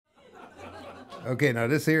Okay, now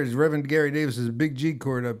this here is Reverend Gary Davis's Big G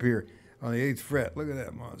chord up here on the 8th fret. Look at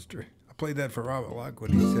that monster. I played that for Robert Lockwood.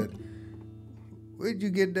 He said, "Where'd you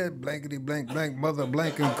get that blankety blank blank mother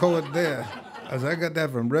blank and chord there?" I said, "I got that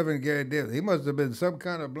from Reverend Gary Davis. He must have been some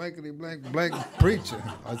kind of blankety blank blank preacher."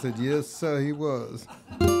 I said, "Yes, sir, he was."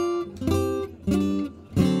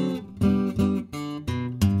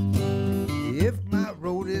 If my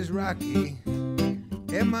road is rocky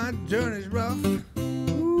and my journey's rough,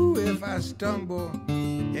 ooh, if I stumble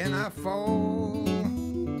and I fall,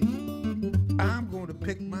 I'm gonna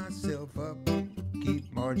pick myself up,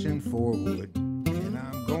 keep marching forward, and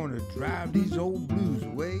I'm gonna drive these old blues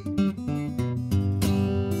away.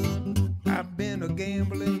 I've been a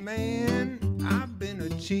gambling man, I've been a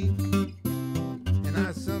cheat, and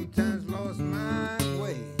I sometimes lost my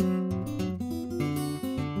way.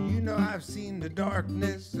 You know, I've seen the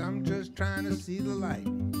darkness, I'm just trying to see the light.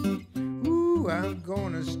 Ooh, I'm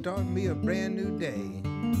gonna start me a brand new day.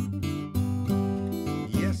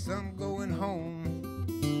 Yes, I'm going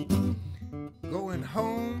home, going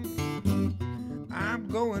home, I'm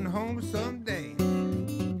going home someday.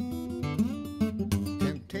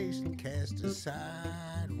 Temptation cast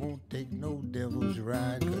aside, won't take no devil's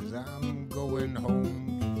ride, 'cause I'm going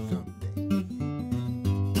home someday.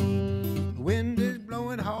 Wind is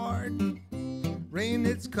blowing hard, rain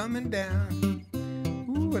it's coming down,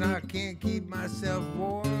 ooh, and I can't keep myself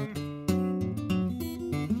warm.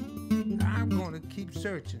 I'm gonna keep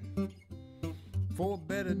searching for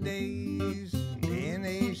better days in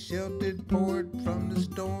a sheltered port from the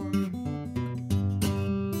storm.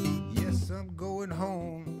 Yes, I'm going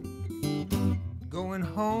home, going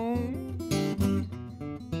home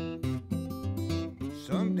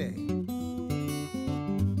someday.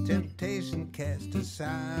 Temptation cast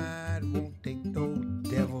aside, won't take no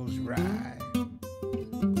devil's ride.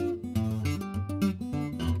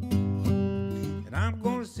 And I'm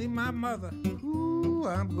gonna see my mother, ooh,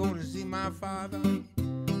 I'm gonna see my father,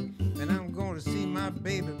 and I'm gonna see my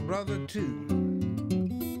baby brother too.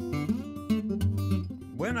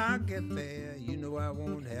 When I get there, you know I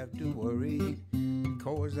won't have to worry,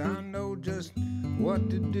 'cause I know just what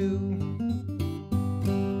to do.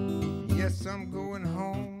 Yes, I'm going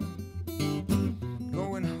home,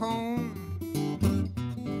 going home,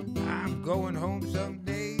 I'm going home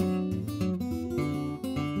someday.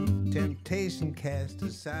 Temptation cast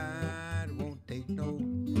aside, won't take no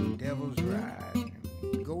devil's ride.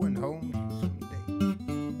 Going home someday.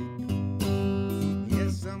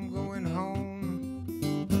 Yes, I'm going home,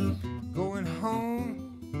 going home,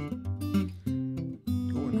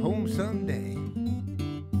 going home someday.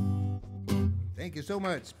 Thank you so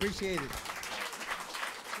much. Appreciate it.